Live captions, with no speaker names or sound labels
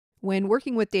When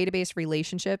working with database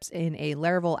relationships in a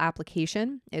Laravel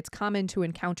application, it's common to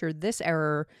encounter this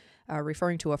error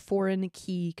referring to a foreign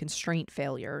key constraint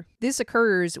failure. This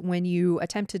occurs when you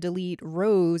attempt to delete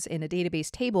rows in a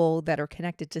database table that are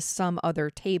connected to some other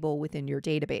table within your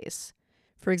database.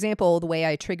 For example, the way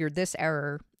I triggered this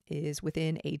error is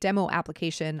within a demo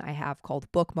application I have called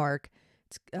Bookmark.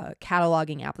 It's a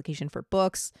cataloging application for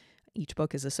books. Each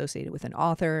book is associated with an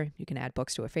author. You can add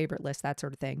books to a favorite list, that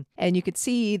sort of thing. And you could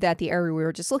see that the error we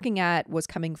were just looking at was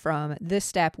coming from this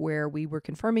step where we were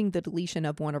confirming the deletion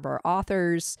of one of our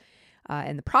authors.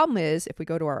 And the problem is, if we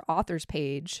go to our authors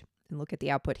page and look at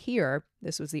the output here,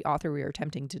 this was the author we were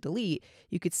attempting to delete,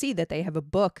 you could see that they have a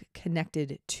book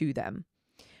connected to them.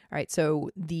 All right,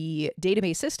 so the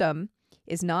database system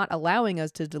is not allowing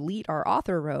us to delete our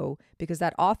author row because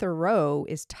that author row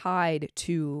is tied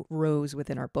to rows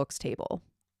within our books table.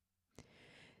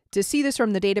 To see this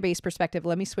from the database perspective,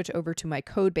 let me switch over to my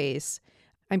code base.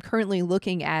 I'm currently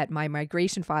looking at my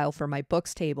migration file for my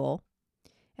books table.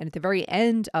 And at the very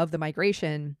end of the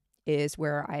migration is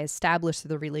where I establish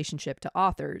the relationship to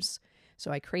authors.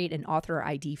 So I create an author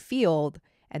ID field,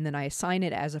 and then I assign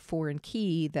it as a foreign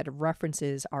key that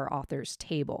references our authors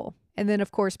table. And then,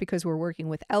 of course, because we're working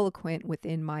with Eloquent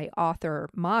within my author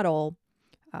model,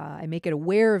 I make it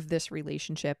aware of this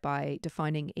relationship by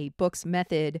defining a books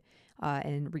method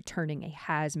and returning a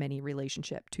has many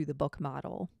relationship to the book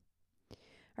model.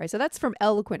 All right, so that's from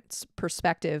Eloquent's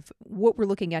perspective. What we're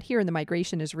looking at here in the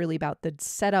migration is really about the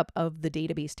setup of the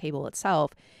database table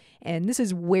itself. And this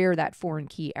is where that foreign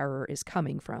key error is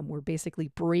coming from. We're basically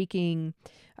breaking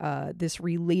this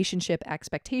relationship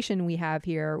expectation we have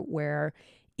here, where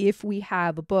if we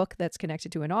have a book that's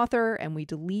connected to an author and we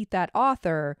delete that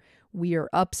author, we are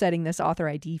upsetting this author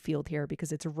ID field here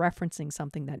because it's referencing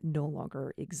something that no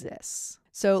longer exists.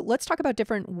 So let's talk about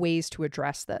different ways to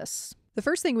address this. The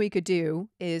first thing we could do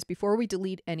is, before we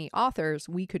delete any authors,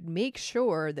 we could make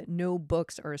sure that no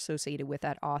books are associated with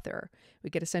that author. We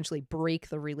could essentially break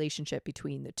the relationship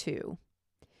between the two.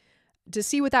 To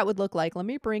see what that would look like, let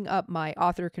me bring up my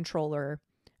author controller.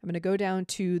 I'm going to go down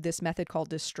to this method called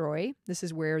destroy. This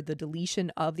is where the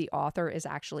deletion of the author is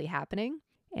actually happening.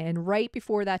 And right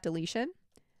before that deletion,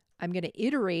 I'm going to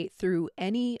iterate through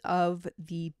any of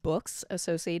the books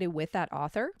associated with that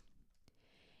author.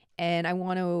 And I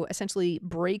want to essentially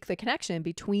break the connection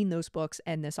between those books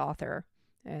and this author.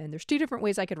 And there's two different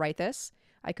ways I could write this.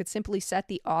 I could simply set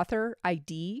the author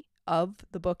ID of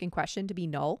the book in question to be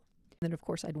null. And then, of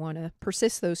course, I'd want to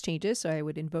persist those changes. So I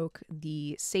would invoke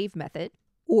the save method.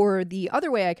 Or the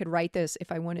other way I could write this, if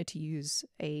I wanted to use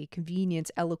a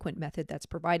convenience Eloquent method that's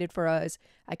provided for us,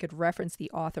 I could reference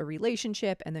the author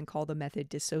relationship and then call the method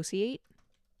dissociate.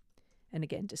 And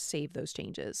again, just save those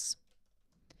changes.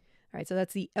 All right, so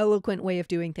that's the Eloquent way of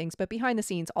doing things, but behind the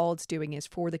scenes, all it's doing is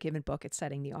for the given book, it's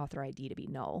setting the author ID to be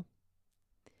null.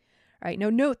 All right, now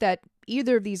note that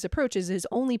either of these approaches is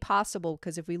only possible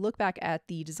because if we look back at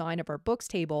the design of our books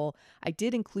table, I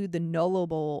did include the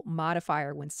nullable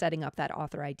modifier when setting up that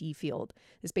author ID field.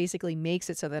 This basically makes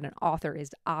it so that an author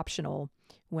is optional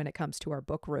when it comes to our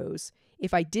book rows.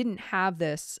 If I didn't have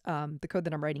this, the code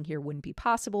that I'm writing here wouldn't be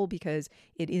possible because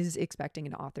it is expecting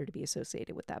an author to be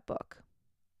associated with that book.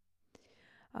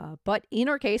 But in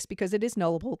our case, because it is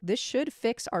nullable, this should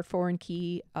fix our foreign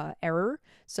key error.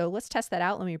 So let's test that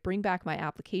out. Let me bring back my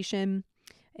application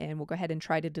and we'll go ahead and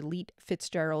try to delete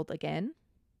Fitzgerald again.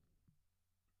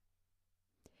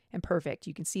 And perfect.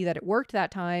 You can see that it worked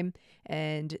that time.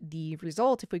 And the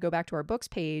result, if we go back to our books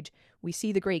page, we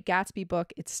see the Great Gatsby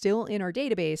book. It's still in our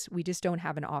database. We just don't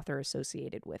have an author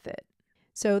associated with it.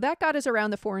 So that got us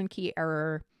around the foreign key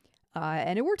error.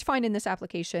 And it worked fine in this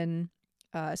application.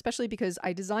 Especially because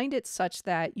I designed it such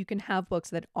that you can have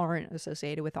books that aren't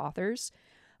associated with authors.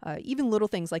 Even little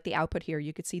things like the output here,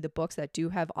 you could see the books that do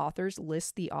have authors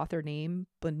list the author name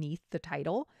beneath the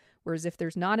title, whereas if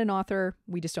there's not an author,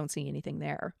 we just don't see anything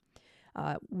there.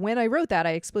 When I wrote that,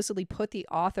 I explicitly put the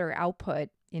author output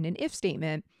in an if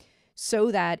statement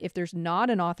so that if there's not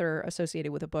an author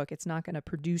associated with a book, it's not going to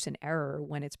produce an error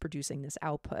when it's producing this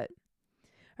output.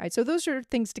 All right, so those are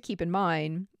things to keep in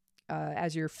mind.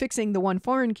 As you're fixing the one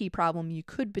foreign key problem, you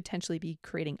could potentially be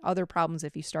creating other problems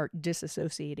if you start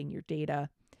disassociating your data.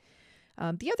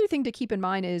 The other thing to keep in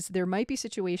mind is there might be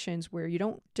situations where you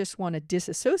don't just want to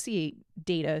disassociate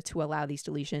data to allow these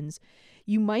deletions.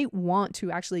 You might want to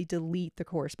actually delete the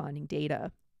corresponding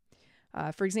data.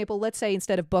 For example, let's say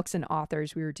instead of books and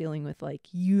authors, we were dealing with like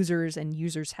users and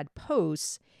users had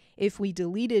posts. If we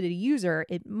deleted a user,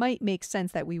 it might make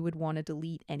sense that we would want to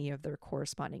delete any of their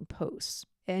corresponding posts.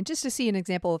 And just to see an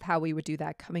example of how we would do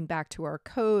that, coming back to our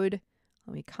code,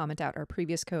 Let me comment out our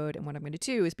previous code. And what I'm going to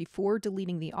do is before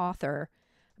deleting the author,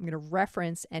 I'm going to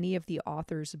reference any of the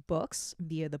author's books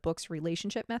via the books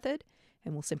relationship method,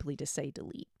 and we'll simply just say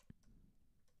delete.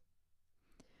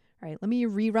 All right, let me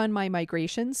rerun my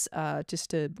migrations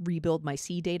just to rebuild my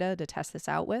C data to test this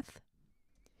out with.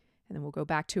 And then we'll go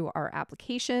back to our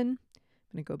application.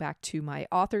 I'm going to go back to my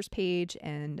authors page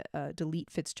and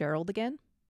delete Fitzgerald again.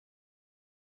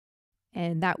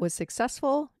 And that was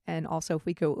successful. And also if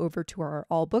we go over to our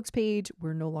all books page,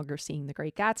 we're no longer seeing The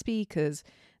Great Gatsby because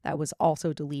that was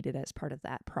also deleted as part of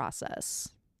that process.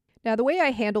 Now, the way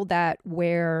I handled that,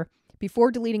 where before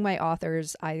deleting my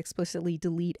authors, I explicitly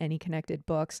delete any connected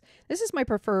books. This is my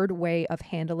preferred way of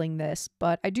handling this,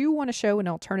 but I do want to show an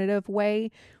alternative way,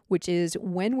 which is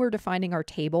when we're defining our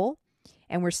table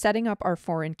and we're setting up our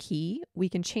foreign key, we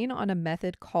can chain on a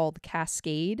method called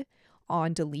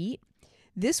cascadeOnDelete.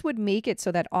 This would make it so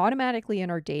that automatically in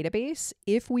our database,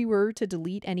 if we were to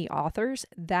delete any authors,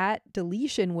 that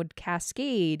deletion would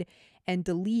cascade and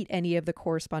delete any of the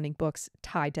corresponding books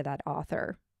tied to that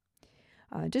author.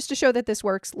 Just to show that this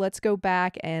works, let's go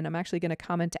back and I'm actually going to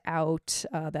comment out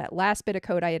that last bit of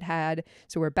code I had.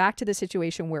 So we're back to the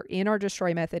situation where in our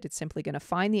destroy method, it's simply going to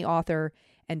find the author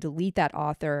and delete that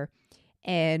author.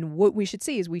 And what we should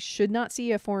see is we should not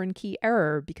see a foreign key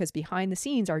error because behind the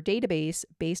scenes, our database,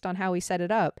 based on how we set it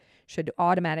up, should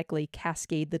automatically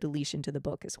cascade the deletion to the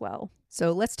book as well.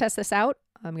 So let's test this out.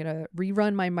 I'm going to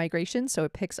rerun my migration so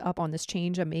it picks up on this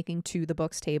change I'm making to the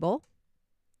books table.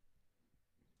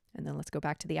 And then let's go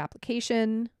back to the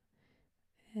application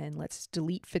and let's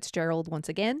delete Fitzgerald once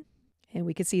again. And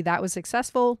we can see that was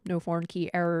successful, no foreign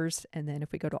key errors. And then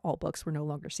if we go to all books, we're no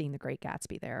longer seeing The Great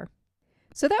Gatsby there.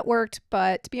 So that worked,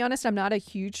 but to be honest, I'm not a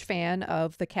huge fan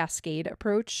of the cascade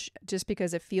approach just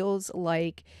because it feels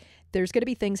like there's going to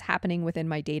be things happening within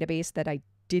my database that I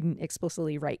didn't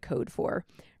explicitly write code for,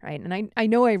 right? And I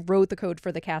know I wrote the code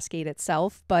for the cascade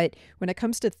itself, but when it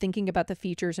comes to thinking about the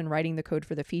features and writing the code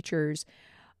for the features,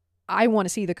 I want to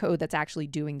see the code that's actually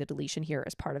doing the deletion here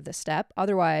as part of this step.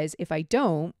 Otherwise, if I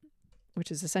don't, which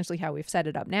is essentially how we've set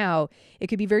it up now, it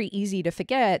could be very easy to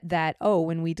forget that, oh,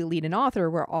 when we delete an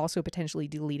author, we're also potentially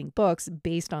deleting books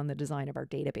based on the design of our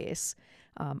database.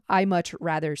 I much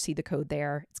rather see the code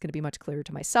there. It's going to be much clearer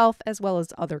to myself as well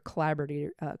as other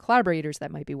collaborators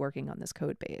that might be working on this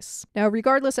code base. Now,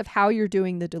 regardless of how you're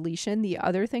doing the deletion, the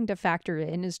other thing to factor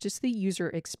in is just the user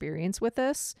experience with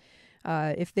this.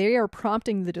 If they are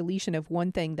prompting the deletion of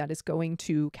one thing that is going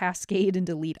to cascade and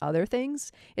delete other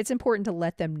things, it's important to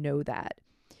let them know that.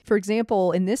 For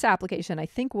example, in this application, I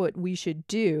think what we should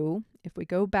do, if we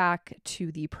go back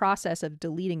to the process of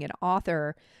deleting an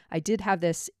author, I did have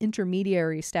this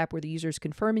intermediary step where the user is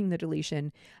confirming the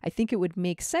deletion. I think it would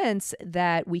make sense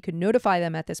that we could notify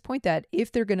them at this point that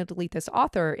if they're going to delete this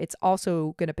author, it's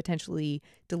also going to potentially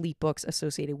delete books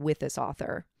associated with this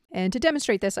author. And to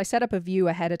demonstrate this, I set up a view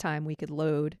ahead of time we could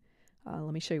load.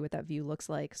 Let me show you what that view looks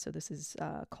like. So this is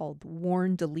called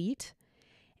warn delete.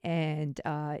 And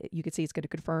you can see it's going to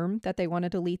confirm that they want to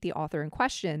delete the author in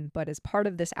question. But as part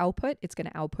of this output, it's going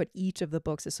to output each of the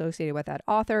books associated with that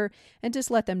author and just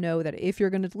let them know that if you're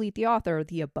going to delete the author,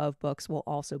 the above books will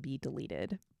also be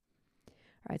deleted.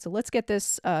 All right, so let's get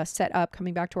this set up.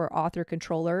 Coming back to our author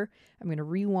controller, I'm going to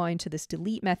rewind to this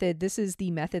delete method. This is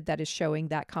the method that is showing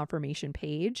that confirmation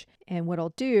page. And what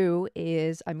I'll do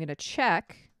is I'm going to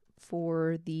check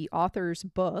for the author's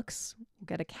books. We'll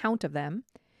get a count of them.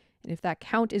 And if that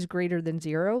count is greater than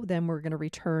 0, then we're going to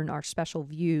return our special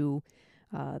view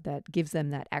that gives them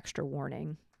that extra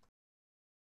warning.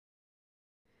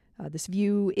 This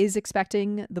view is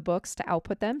expecting the books to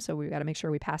output them, so we've got to make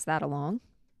sure we pass that along.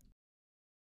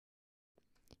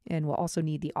 And we'll also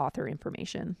need the author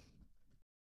information.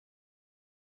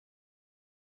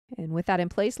 And with that in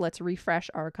place, let's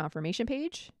refresh our confirmation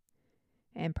page.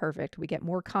 And perfect. We get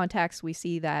more context. We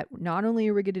see that not only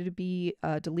are we going to be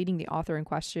deleting the author in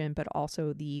question, but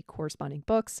also the corresponding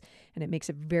books. And it makes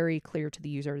it very clear to the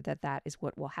user that that is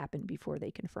what will happen before they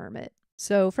confirm it.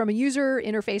 So from a user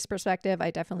interface perspective,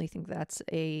 I definitely think that's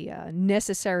a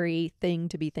necessary thing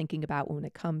to be thinking about when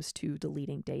it comes to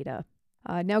deleting data.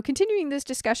 Now, continuing this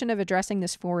discussion of addressing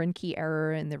this foreign key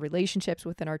error and the relationships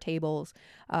within our tables,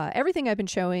 everything I've been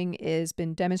showing is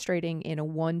been demonstrating in a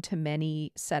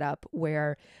one-to-many setup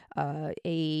where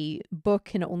a book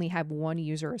can only have one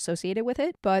user associated with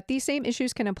it. But these same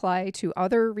issues can apply to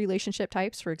other relationship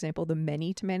types, for example, the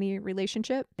many-to-many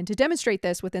relationship. And to demonstrate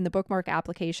this within the bookmark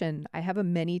application, I have a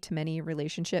many-to-many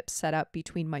relationship set up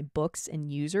between my books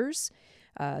and users.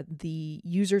 The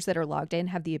users that are logged in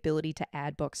have the ability to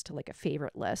add books to like a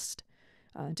favorite list.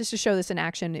 Just to show this in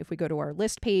action, if we go to our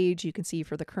list page, you can see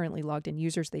for the currently logged in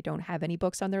users, they don't have any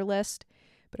books on their list.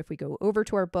 But if we go over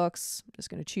to our books, I'm just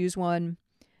going to choose one.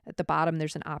 At the bottom,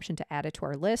 there's an option to add it to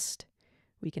our list.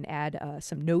 We can add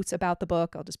some notes about the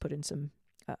book. I'll just put in some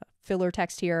filler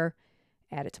text here,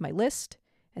 add it to my list.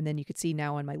 And then you can see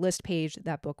now on my list page,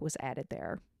 that book was added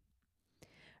there.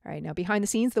 All right, now behind the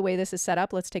scenes, the way this is set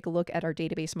up, let's take a look at our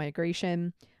database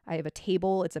migration. I have a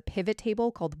table, it's a pivot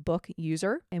table called book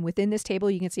user. And within this table,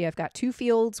 you can see I've got two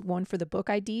fields, one for the book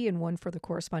ID and one for the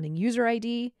corresponding user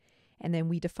ID. And then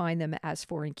we define them as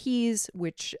foreign keys,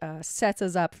 which sets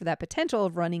us up for that potential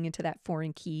of running into that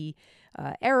foreign key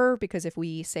error, because if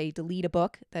we say delete a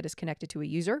book that is connected to a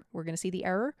user, we're going to see the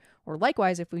error. Or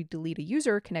likewise, if we delete a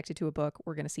user connected to a book,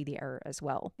 we're going to see the error as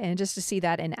well. And just to see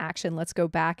that in action, let's go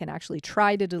back and actually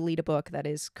try to delete a book that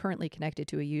is currently connected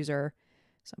to a user.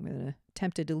 So I'm going to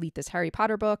attempt to delete this Harry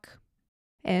Potter book.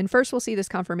 And first we'll see this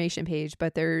confirmation page,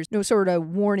 but there's no sort of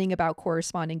warning about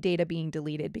corresponding data being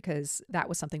deleted because that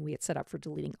was something we had set up for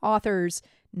deleting authors,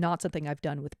 not something I've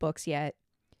done with books yet.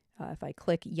 If I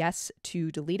click yes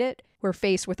to delete it, we're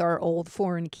faced with our old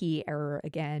foreign key error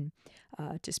again,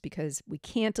 just because we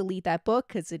can't delete that book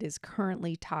because it is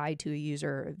currently tied to a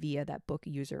user via that book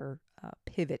user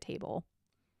pivot table.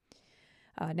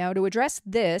 Now to address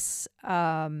this,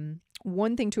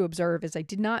 one thing to observe is I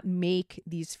did not make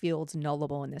these fields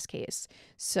nullable in this case.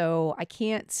 So I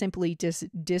can't simply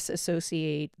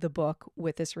disassociate the book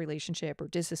with this relationship or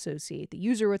disassociate the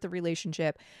user with the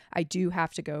relationship. I do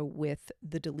have to go with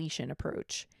the deletion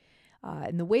approach.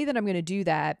 And the way that I'm going to do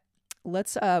that,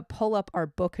 let's pull up our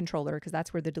book controller because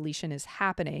that's where the deletion is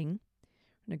happening.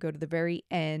 I'm going to go to the very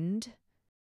end.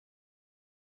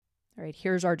 All right,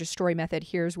 here's our destroy method.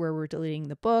 Here's where we're deleting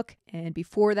the book. And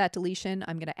before that deletion,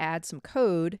 I'm going to add some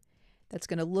code that's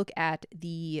going to look at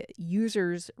the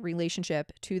user's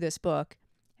relationship to this book.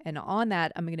 And on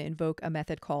that, I'm going to invoke a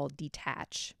method called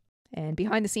detach. And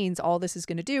behind the scenes, all this is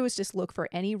going to do is just look for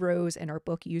any rows in our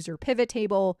book user pivot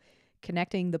table,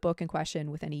 connecting the book in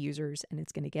question with any users, and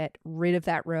it's going to get rid of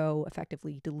that row,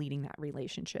 effectively deleting that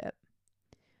relationship.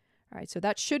 All right, so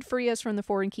that should free us from the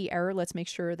foreign key error. Let's make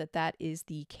sure that that is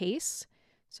the case.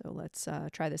 So let's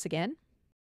try this again.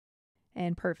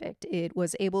 And perfect. It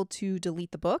was able to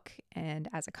delete the book. And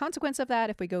as a consequence of that,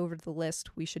 if we go over to the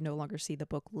list, we should no longer see the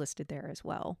book listed there as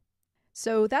well.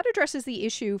 So that addresses the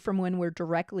issue from when we're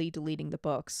directly deleting the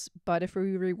books. But if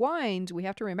we rewind, we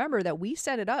have to remember that we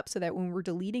set it up so that when we're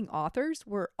deleting authors,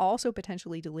 we're also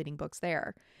potentially deleting books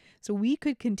there. So we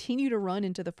could continue to run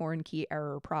into the foreign key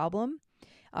error problem.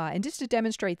 And just to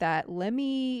demonstrate that, let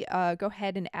me go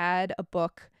ahead and add a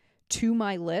book to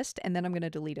my list, and then I'm going to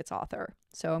delete its author.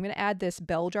 So I'm going to add this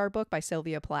Bell Jar book by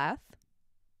Sylvia Plath.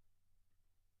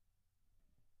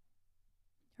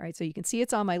 All right, so you can see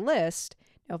it's on my list.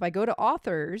 Now, if I go to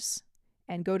authors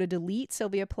and go to delete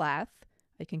Sylvia Plath,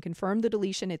 I can confirm the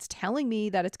deletion. It's telling me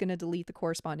that it's going to delete the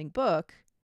corresponding book,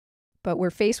 but we're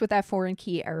faced with that foreign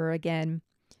key error again.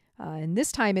 And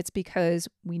this time it's because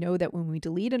we know that when we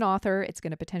delete an author, it's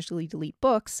going to potentially delete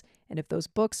books. And if those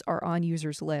books are on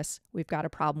users' lists, we've got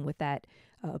a problem with that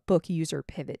book user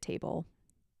pivot table.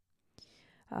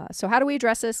 So how do we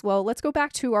address this? Well, let's go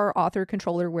back to our author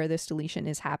controller where this deletion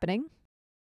is happening.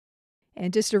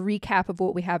 And just a recap of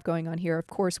what we have going on here. Of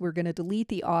course, we're going to delete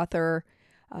the author.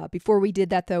 Before we did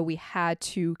that, though, we had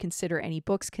to consider any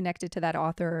books connected to that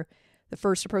author. The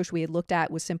first approach we had looked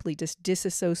at was simply just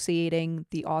disassociating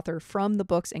the author from the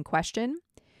books in question.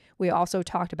 We also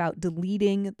talked about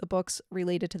deleting the books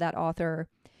related to that author.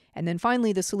 And then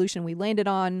finally, the solution we landed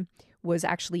on was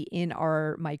actually in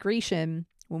our migration.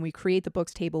 When we create the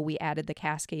books table, we added the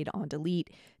cascadeOnDelete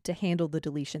to handle the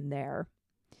deletion there.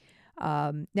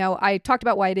 Now, I talked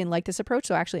about why I didn't like this approach,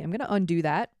 so actually I'm going to undo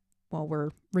that while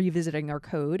we're revisiting our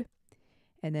code.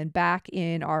 And then back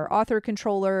in our author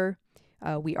controller,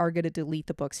 we are going to delete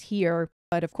the books here.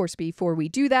 But of course, before we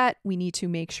do that, we need to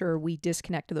make sure we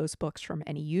disconnect those books from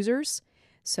any users.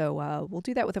 So we'll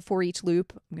do that with a for each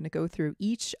loop. I'm going to go through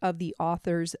each of the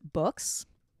author's books.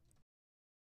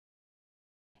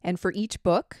 And for each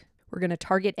book, we're going to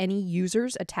target any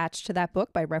users attached to that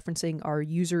book by referencing our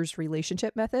users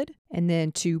relationship method. And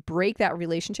then to break that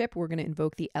relationship, we're going to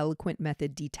invoke the Eloquent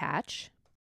method detach.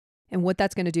 And what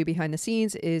that's going to do behind the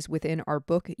scenes is within our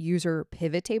book user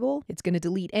pivot table, it's going to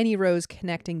delete any rows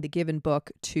connecting the given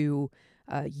book to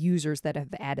users that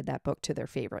have added that book to their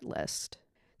favorite list.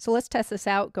 So let's test this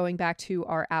out. Going back to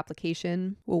our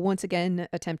application, we'll once again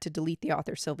attempt to delete the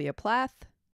author Sylvia Plath.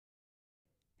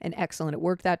 And excellent, it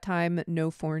worked that time. No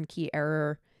foreign key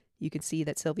error. You can see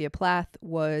that Sylvia Plath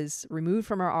was removed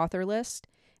from our author list.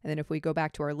 And then if we go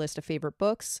back to our list of favorite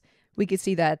books, we could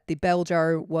see that the bell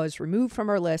jar was removed from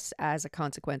our list as a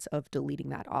consequence of deleting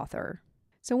that author.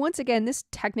 So once again, this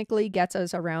technically gets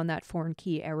us around that foreign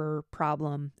key error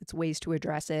problem. It's ways to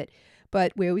address it,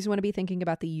 but we always want to be thinking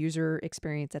about the user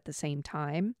experience at the same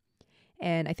time.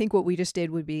 And I think what we just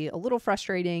did would be a little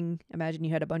frustrating. Imagine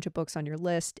you had a bunch of books on your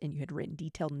list and you had written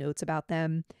detailed notes about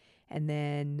them, and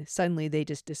then suddenly they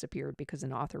just disappeared because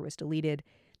an author was deleted.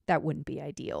 That wouldn't be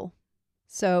ideal.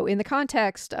 So in the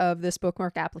context of this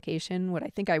bookmark application, what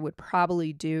I think I would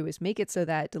probably do is make it so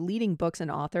that deleting books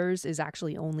and authors is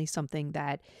actually only something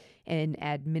that an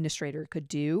administrator could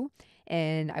do.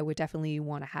 And I would definitely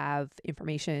want to have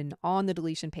information on the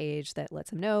deletion page that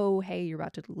lets them know, hey, you're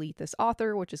about to delete this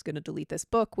author, which is going to delete this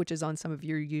book, which is on some of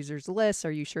your users' lists.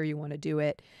 Are you sure you want to do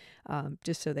it?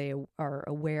 Just so they are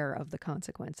aware of the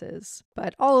consequences.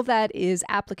 But all of that is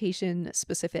application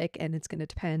specific, and it's going to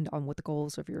depend on what the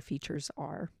goals of your features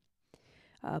are.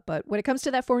 But when it comes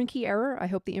to that foreign key error, I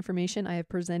hope the information I have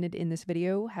presented in this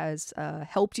video has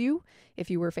helped you if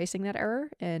you were facing that error.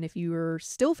 And if you are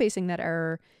still facing that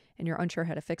error and you're unsure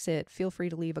how to fix it, feel free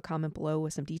to leave a comment below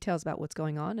with some details about what's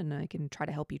going on, and I can try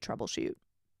to help you troubleshoot.